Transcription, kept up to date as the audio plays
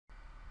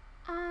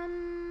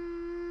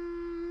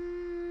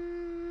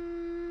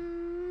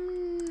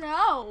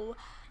No.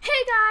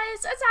 Hey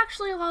guys, it's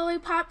actually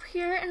Lollipop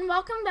here, and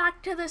welcome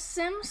back to The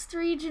Sims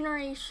 3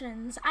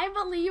 Generations. I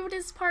believe it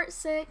is part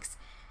 6,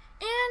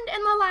 and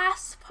in the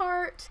last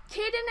part,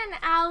 Kaden and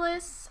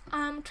Alice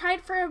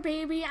tried for a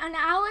baby, and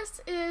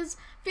Alice is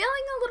feeling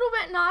a little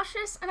bit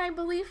nauseous, and I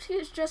believe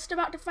she's just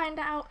about to find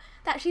out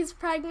that she's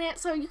pregnant,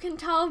 so you can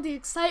tell the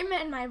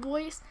excitement in my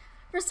voice.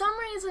 For some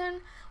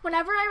reason,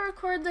 whenever I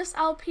record this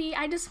LP,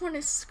 I just want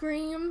to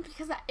scream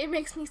because it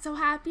makes me so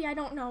happy. I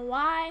don't know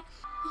why.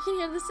 You can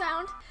hear the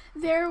sound.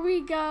 There we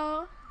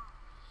go.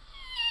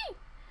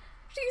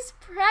 She's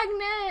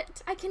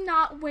pregnant. I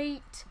cannot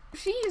wait.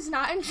 She is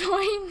not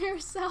enjoying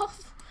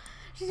herself.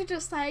 She's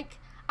just like,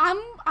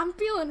 I'm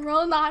feeling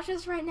real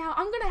nauseous right now.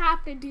 I'm gonna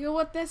have to deal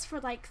with this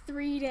for like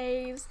 3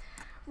 days.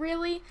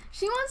 Really?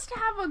 She wants to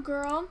have a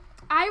girl.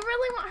 I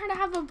really want her to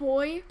have a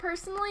boy,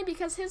 personally,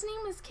 because his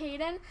name is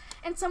Kaden,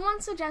 and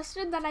someone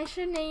suggested that I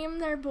should name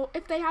their boy,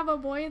 if they have a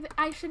boy,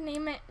 I should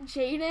name it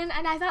Jaden,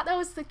 and I thought that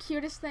was the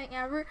cutest thing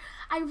ever.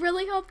 I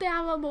really hope they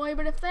have a boy,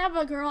 but if they have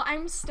a girl,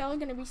 I'm still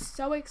going to be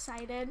so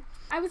excited.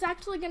 I was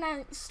actually going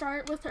to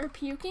start with her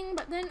puking,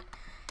 but then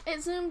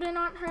it zoomed in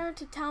on her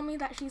to tell me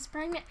that she's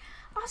pregnant.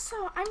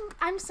 Also,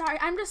 I'm sorry,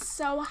 I'm just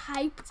so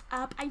hyped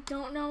up, I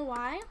don't know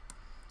why,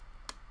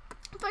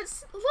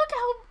 but look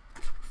how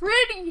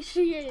pretty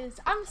she is.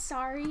 I'm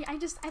sorry. I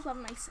love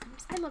my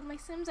Sims. I love my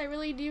Sims. I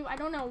really do. I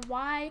don't know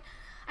why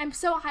I'm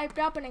so hyped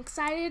up and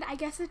excited. I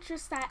guess it's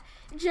just that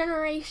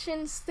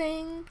generations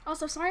thing.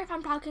 Also, sorry if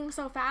I'm talking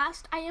so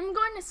fast. I am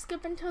going to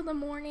skip until the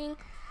morning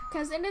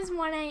because it is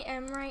 1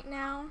 a.m. right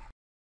now.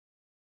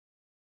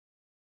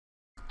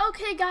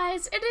 Okay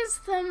guys, it is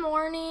the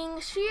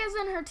morning. She is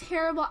in her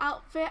terrible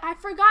outfit. I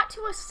forgot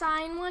to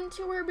assign one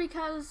to her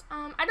because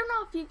I don't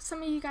know if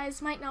some of you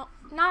guys might not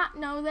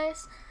know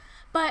this,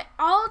 but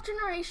all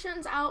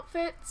Generations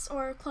outfits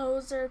or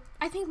clothes, or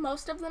I think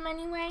most of them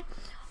anyway,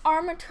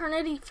 are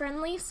maternity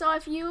friendly. So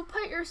if you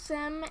put your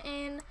Sim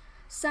in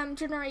some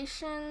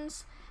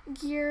Generations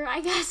gear, I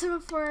guess,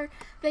 before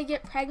they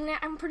get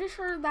pregnant, I'm pretty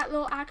sure that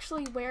they'll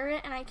actually wear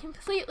it, and I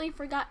completely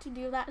forgot to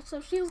do that. So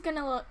she's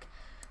gonna look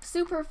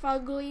super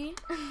fugly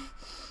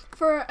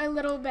for a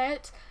little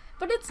bit,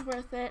 but it's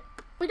worth it.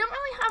 We don't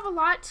really have a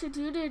lot to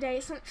do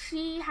today since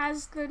she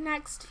has the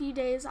next few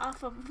days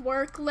off of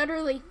work,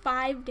 literally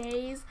 5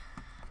 days.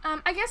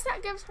 I guess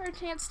that gives her a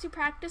chance to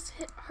practice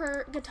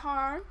her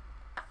guitar.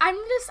 I'm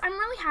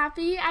really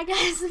happy, I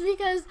guess,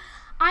 because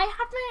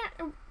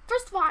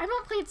first of all, I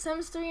haven't played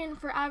Sims 3 in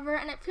forever,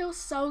 and it feels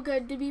so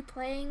good to be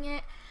playing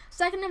it.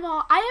 Second of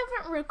all, I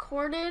haven't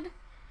recorded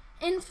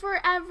in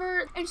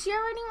forever, and she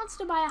already wants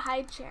to buy a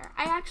high chair.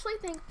 I actually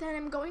think that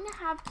I'm going to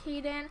have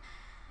Kaden.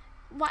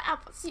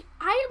 See,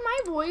 my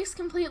voice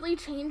completely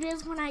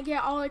changes when I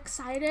get all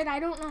excited. I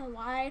don't know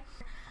why,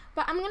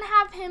 but I'm gonna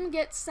have him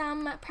get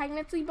some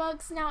pregnancy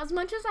books. Now, as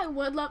much as I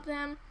would love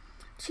them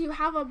to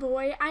have a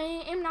boy,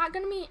 I am not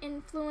gonna be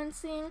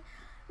influencing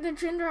the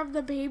gender of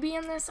the baby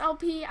in this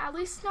LP, at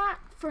least not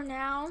for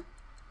now.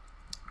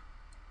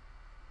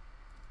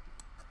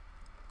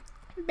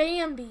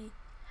 Bambi,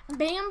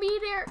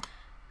 dear.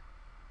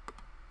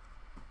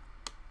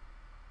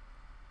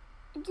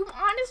 You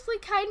honestly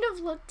kind of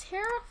look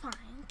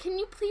terrifying. Can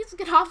you please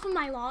get off of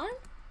my lawn?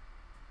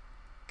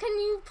 Can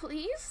you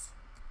please?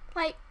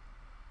 Like,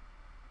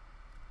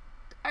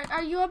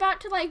 are you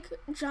about to, like,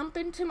 jump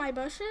into my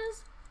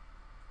bushes?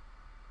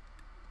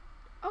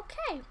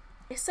 Okay.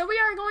 So we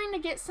are going to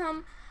get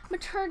some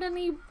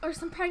maternity or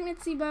some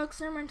pregnancy books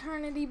or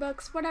maternity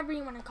books, whatever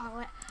you want to call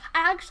it.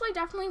 I actually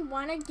definitely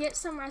want to get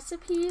some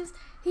recipes.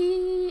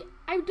 I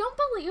don't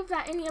believe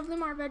that any of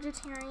them are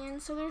vegetarian,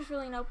 so there's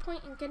really no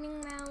point in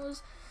getting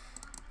those.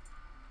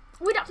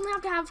 We definitely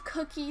have to have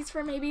cookies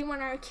for maybe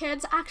when our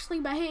kids actually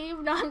behave.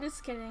 No, I'm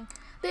just kidding.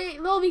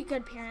 They'll be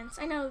good parents.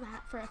 I know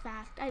that for a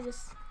fact. I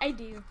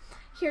do.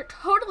 Here,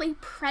 totally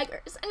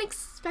preggers. An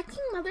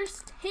expecting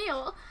mother's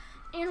tale.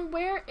 And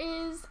where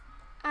is,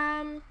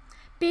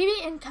 baby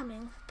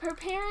incoming.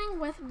 Preparing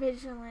with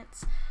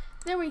vigilance.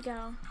 There we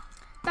go.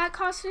 That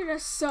costed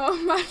us so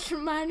much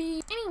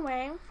money.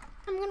 Anyway,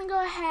 I'm gonna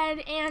go ahead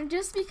and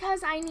just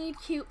because I need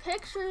cute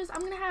pictures,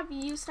 I'm gonna have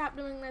you stop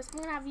doing this. I'm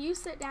gonna have you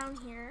sit down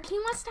here. He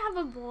wants to have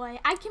a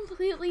boy. I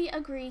completely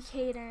agree,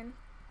 Kaden.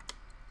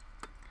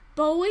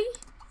 Boy?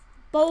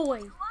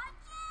 Thank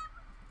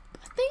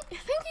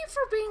you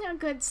for being a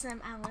good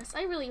Sim, Alice.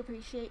 I really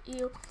appreciate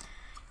you.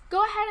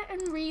 Go ahead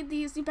and read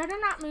these. You better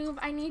not move.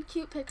 I need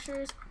cute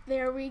pictures.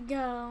 There we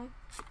go.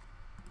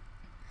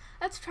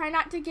 Let's try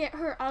not to get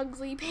her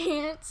ugly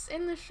pants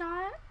in the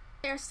shot.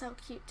 They're so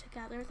cute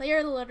together. They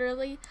are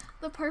literally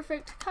the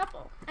perfect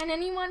couple. And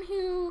anyone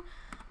who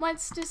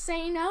wants to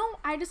say no,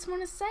 I just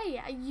want to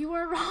say, you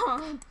are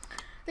wrong.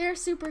 They're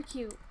super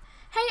cute.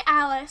 Hey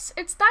Alice,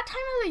 it's that time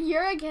of the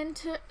year again,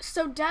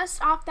 so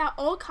dust off that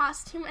old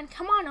costume and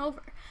come on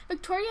over.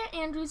 Victoria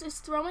Andrews is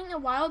throwing a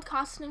wild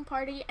costume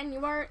party and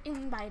you are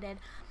invited.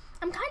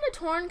 I'm kind of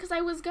torn because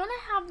I was going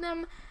to have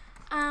them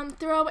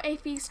throw a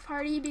feast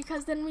party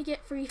because then we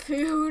get free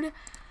food.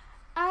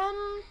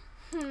 Um,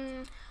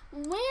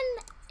 when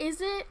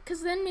is it?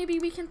 Because then maybe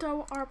we can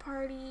throw our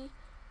party.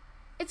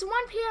 It's 1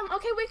 p.m.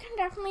 Okay, we can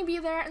definitely be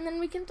there, and then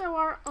we can throw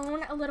our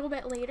own a little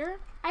bit later.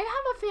 I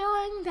have a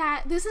feeling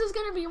that this is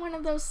going to be one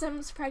of those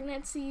Sims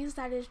pregnancies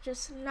that is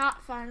just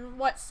not fun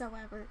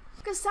whatsoever.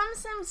 Because some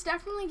Sims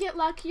definitely get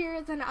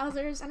luckier than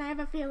others, and I have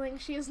a feeling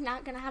she is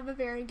not going to have a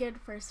very good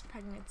first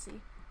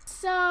pregnancy.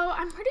 So,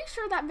 I'm pretty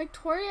sure that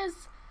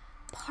Victoria's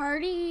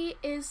party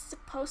is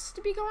supposed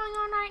to be going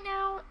on right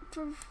now.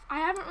 I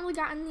haven't really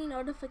gotten the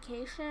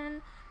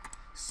notification.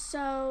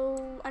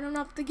 So, I don't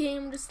know if the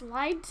game just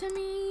lied to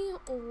me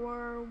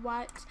or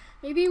what.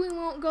 Maybe we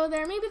won't go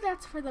there. Maybe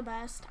that's for the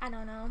best. I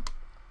don't know.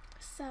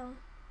 So,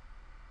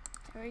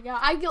 there we go.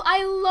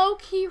 I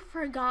low-key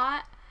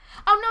forgot.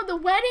 Oh no, the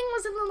wedding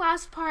was in the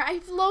last part. I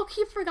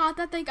low-key forgot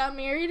that they got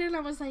married, and I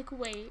was like,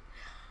 wait.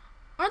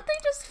 Aren't they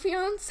just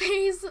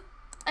fiancés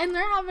and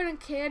they're having a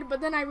kid?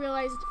 But then I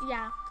realized,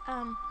 yeah,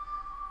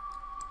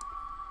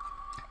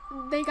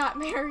 they got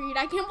married.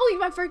 I can't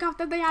believe I forgot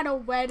that they had a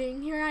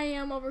wedding. Here I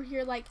am over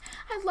here like,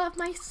 I love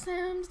my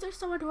Sims. They're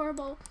so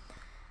adorable.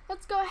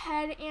 Let's go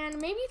ahead and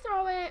maybe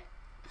throw it.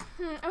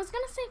 I was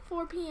going to say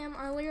 4 p.m.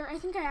 earlier. I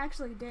think I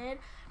actually did.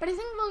 But I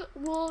think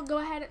we'll go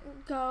ahead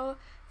and go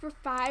for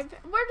 5.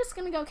 We're just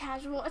going to go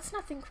casual. It's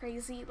nothing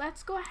crazy.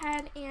 Let's go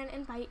ahead and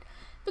invite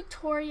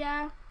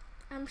Victoria.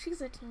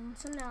 She's a teen,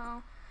 so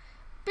no.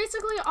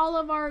 Basically all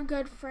of our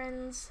good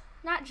friends.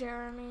 Not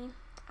Jeremy.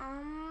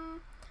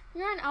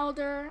 You're an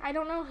elder. I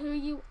don't know who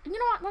you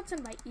know what? Let's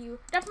invite you.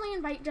 Definitely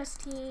invite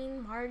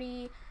Justine,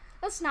 Marty.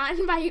 Let's not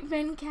invite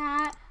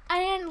Vincat.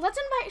 And let's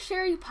invite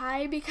Sherry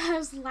Pie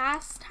because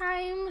last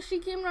time she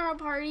came to our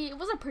party, it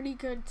was a pretty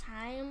good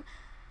time.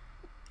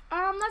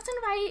 Let's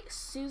invite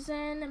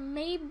Susan.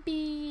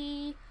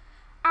 Maybe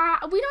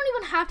we don't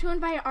even have to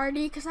invite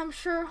Artie because I'm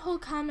sure he'll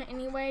come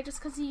anyway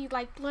just because he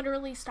like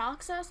literally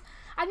stalks us.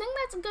 I think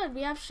that's good.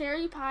 We have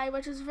Sherry Pie,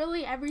 which is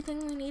really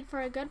everything we need for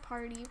a good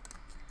party.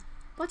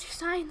 What's your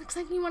sign? Looks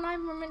like you and I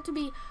were meant to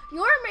be.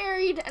 You're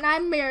married and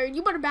I'm married.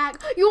 You better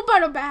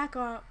back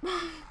up.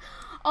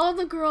 All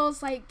the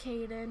girls like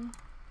Kaden.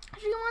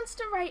 She wants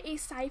to write a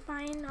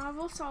sci-fi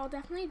novel, so I'll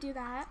definitely do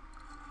that.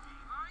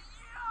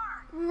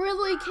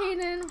 Really,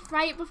 Kaden?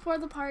 Right before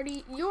the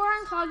party? You are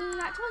unclogging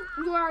that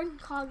toilet. You are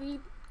unclogging.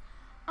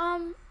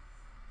 I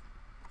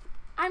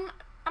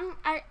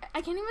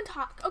can't even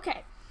talk.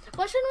 Okay.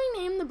 What should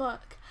we name the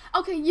book?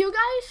 Okay, you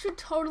guys should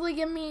totally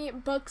give me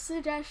book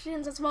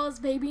suggestions as well as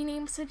baby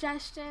name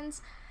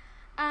suggestions.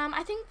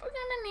 I think we're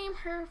gonna name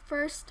her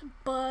first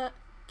book.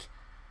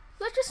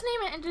 Let's just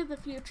name it Into the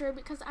Future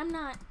because I'm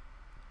not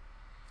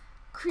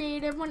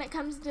creative when it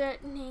comes to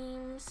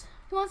names.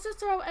 Who wants to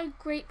throw a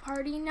great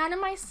party? None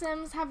of my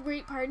Sims have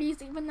great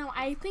parties, even though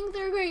I think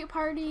they're great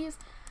parties.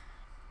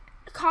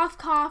 Cough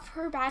cough,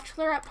 her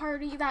bachelorette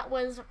party, that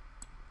was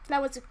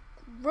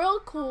real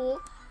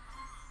cool.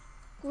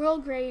 Real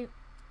great.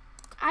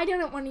 I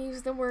didn't want to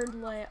use the word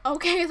lit.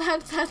 Okay,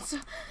 that's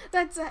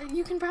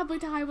you can probably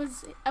tell I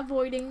was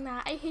avoiding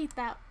that. I hate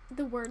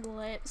the word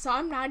lit, so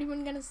I'm not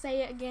even gonna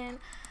say it again.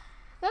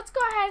 Let's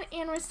go ahead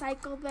and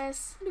recycle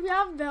this. Do we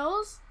have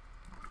bills?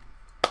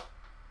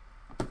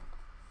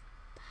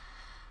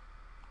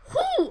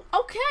 Whew,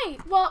 okay.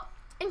 Well,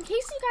 in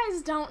case you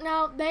guys don't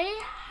know, they're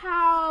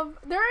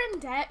in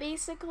debt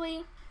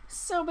basically.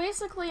 So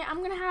basically,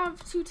 I'm gonna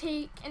have to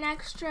take an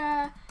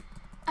extra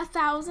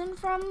 1,000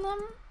 from them.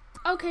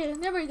 Okay,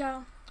 there we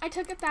go. I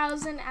took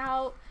 1,000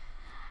 out.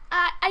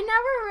 I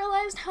never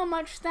realized how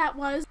much that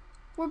was.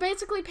 We're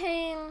basically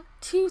paying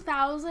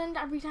 2,000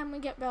 every time we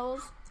get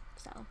bills.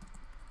 So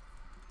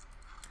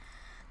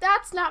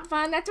that's not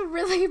fun. That's a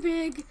really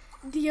big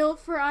deal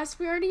for us.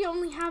 We already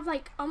only have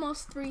like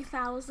almost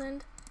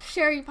 3,000.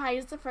 Sherry Pie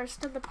is the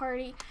first of the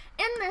party.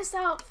 In this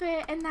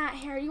outfit and that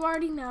hair, you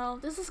already know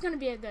this is gonna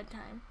be a good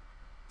time.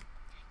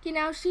 You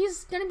know,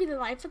 she's gonna be the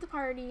life of the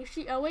party.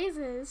 She always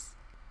is.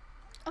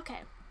 Okay.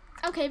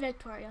 Okay,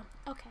 Victoria.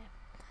 Okay.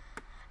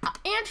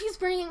 And she's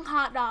bringing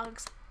hot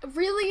dogs.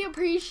 Really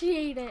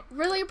appreciate it.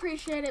 Really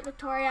appreciate it,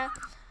 Victoria.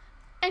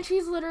 And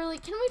she's literally...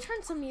 Can we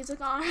turn some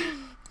music on?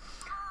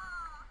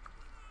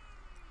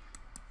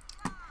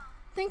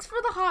 Thanks for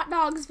the hot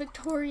dogs,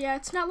 Victoria.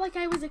 It's not like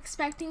I was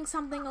expecting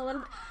something a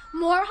little bit...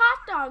 More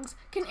hot dogs.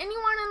 Can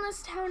anyone in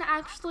this town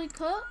actually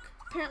cook?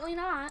 Apparently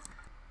not.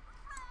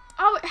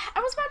 Oh, I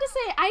was about to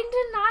say, I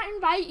did not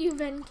invite you,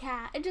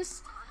 Vincat. It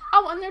just...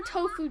 Oh, and they're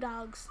tofu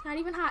dogs. Not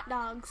even hot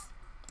dogs.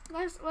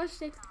 Let's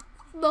take...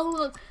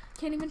 Look,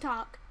 can't even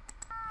talk.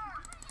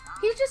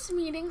 He's just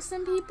meeting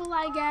some people,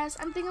 I guess.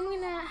 I think I'm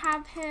going to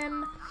have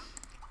him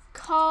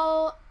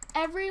call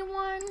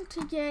everyone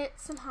to get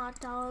some hot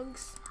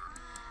dogs.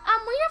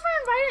 We never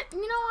invited...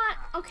 You know what?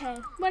 Okay,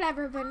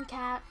 whatever,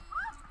 Vincat.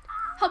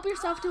 Help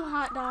yourself to a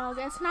hot dog.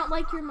 It's not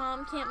like your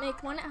mom can't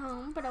make one at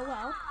home, but oh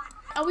well.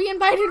 Oh, we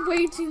invited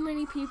way too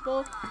many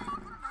people.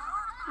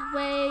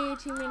 Way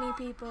too many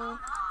people.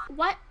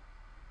 What?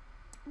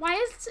 Why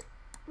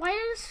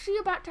is she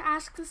about to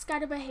ask this guy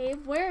to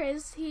behave? Where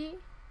is he?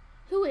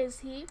 Who is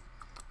he?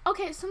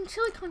 Okay, some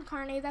chili con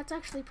carne. That's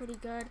actually pretty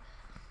good.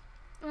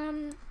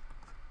 I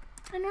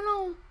don't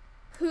know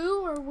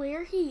who or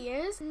where he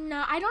is.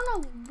 No, I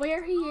don't know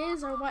where he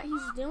is or what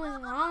he's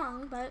doing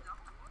wrong, but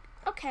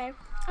okay,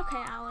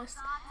 Alice.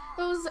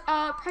 Those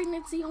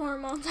pregnancy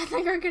hormones, I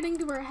think, are getting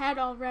to her head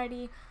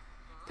already.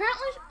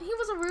 Apparently, he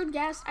was a rude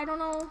guest. I don't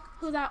know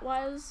who that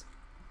was.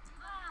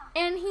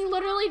 And he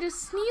literally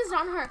just sneezed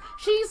on her.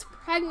 She's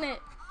pregnant.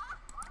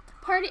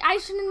 Party, I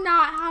should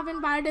not have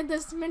invited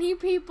this many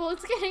people.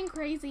 It's getting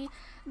crazy.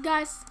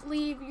 Gus,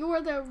 leave. You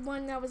were the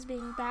one that was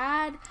being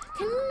bad.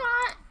 Can you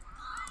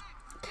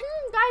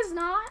guys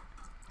not?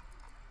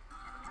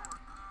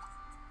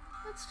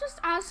 Let's just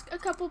ask a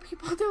couple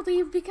people to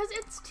leave because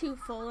it's too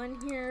full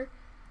in here.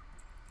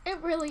 It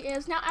really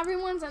is. Now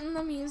everyone's in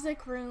the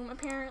music room,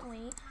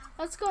 apparently.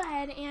 Let's go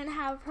ahead and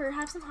have her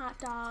have some hot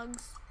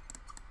dogs.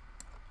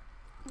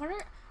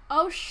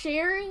 Oh,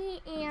 Sherry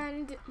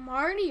and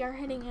Marty are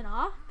hitting it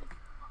off.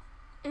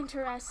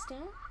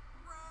 Interesting.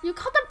 You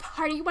called the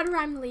party whenever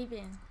I'm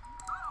leaving.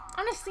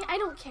 Honestly, I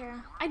don't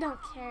care. I don't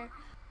care.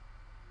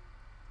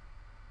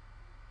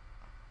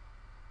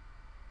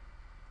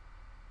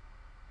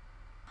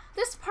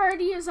 This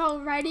party is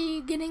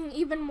already getting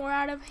even more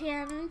out of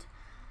hand.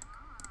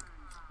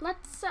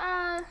 Let's,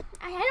 I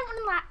don't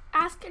want to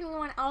ask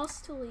anyone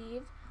else to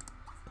leave.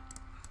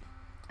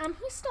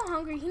 He's still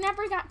hungry. He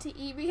never got to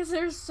eat because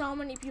there's so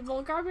many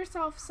people. Grab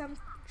yourself some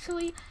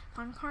chili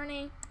con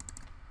carne.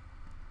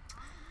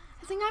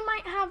 I think I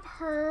might have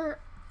her.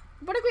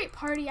 What a great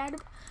party.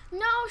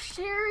 No,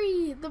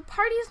 Sherry, the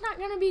party's not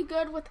going to be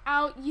good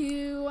without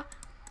you.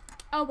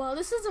 Oh, well,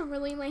 this is a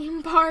really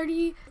lame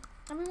party.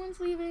 Everyone's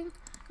leaving.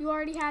 You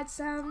already had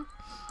some.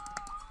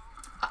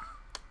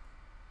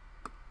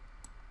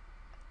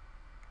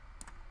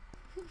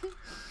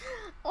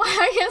 Well,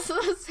 I guess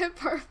this is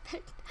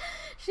perfect.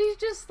 She's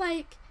just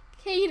like,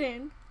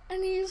 Caden,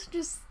 and he's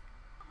just,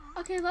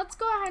 okay, let's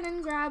go ahead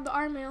and grab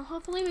our mail.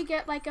 Hopefully we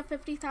get like a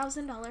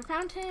 $50,000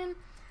 fountain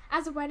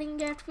as a wedding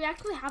gift. We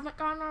actually haven't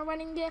gotten our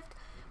wedding gift,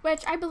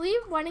 which I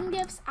believe wedding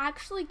gifts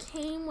actually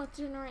came with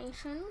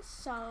generations,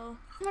 so.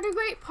 What a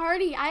great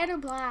party. I had a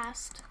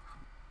blast.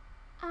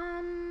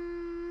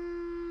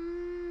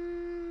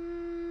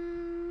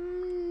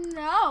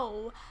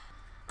 No.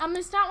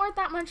 It's not worth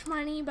that much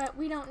money, but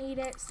we don't need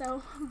it,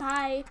 so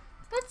bye.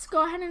 Let's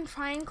go ahead and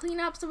try and clean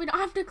up so we don't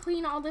have to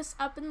clean all this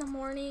up in the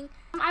morning.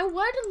 I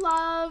would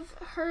love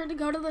her to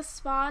go to the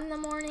spa in the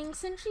morning.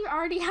 Since she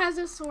already has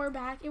a sore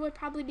back, it would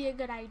probably be a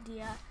good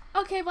idea.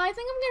 Okay, well, I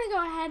think I'm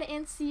gonna go ahead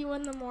and see you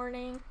in the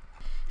morning.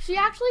 She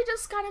actually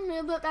just got a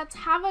move that's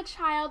have a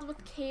child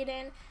with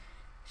Caden.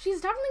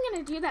 She's definitely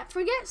gonna do that.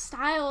 Forget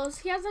Styles.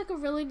 He has like a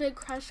really big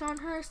crush on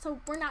her,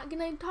 so we're not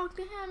gonna talk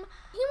to him.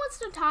 He wants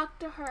to talk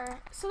to her,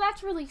 so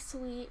that's really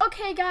sweet.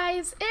 Okay,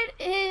 guys, it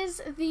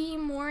is the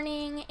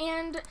morning,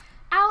 and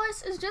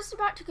Alice is just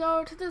about to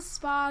go to the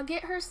spa,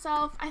 get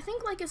herself, I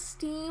think, like a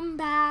steam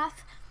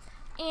bath,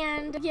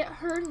 and get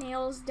her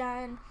nails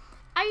done.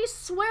 I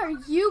swear,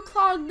 you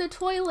clogged the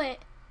toilet.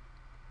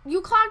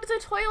 You clogged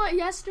the toilet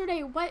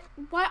yesterday. What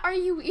are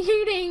you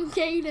eating,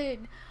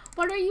 Caden?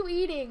 What are you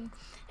eating?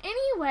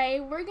 Anyway,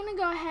 we're gonna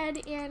go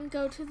ahead and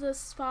go to the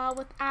spa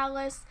with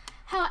Alice.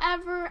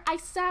 However, I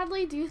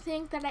sadly do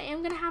think that I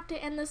am gonna have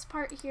to end this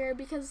part here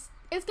because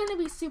it's gonna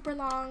be super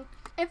long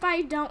if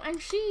I don't.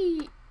 And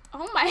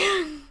oh my,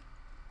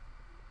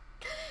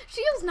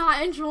 she is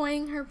not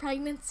enjoying her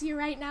pregnancy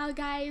right now,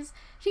 guys.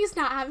 She's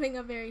not having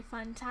a very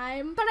fun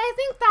time. But I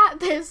think that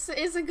this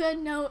is a good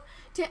note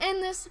to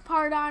end this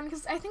part on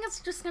because I think it's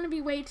just gonna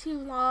be way too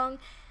long.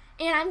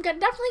 And I'm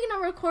definitely going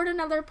to record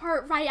another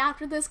part right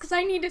after this because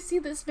I need to see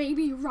this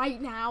baby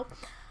right now.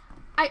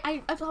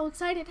 I'm so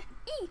excited.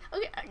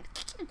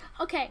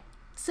 Okay,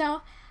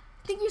 so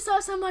thank you so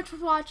much for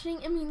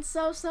watching. It means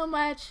so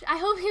much. I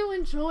hope you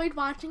enjoyed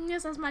watching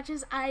this as much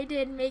as I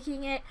did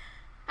making it.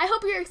 I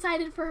hope you're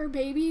excited for her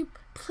baby.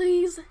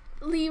 Please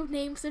leave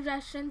name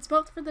suggestions,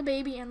 both for the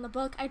baby and the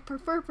book. I'd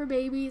prefer for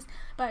babies,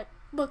 but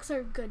books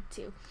are good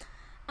too.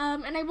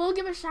 And I will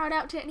give a shout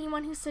out to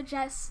anyone who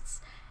suggests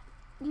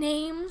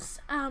names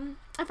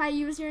if I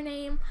use your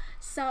name.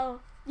 So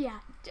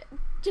yeah,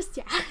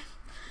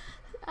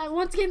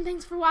 once again,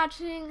 thanks for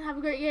watching. Have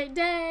a great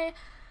day.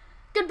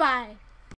 Goodbye.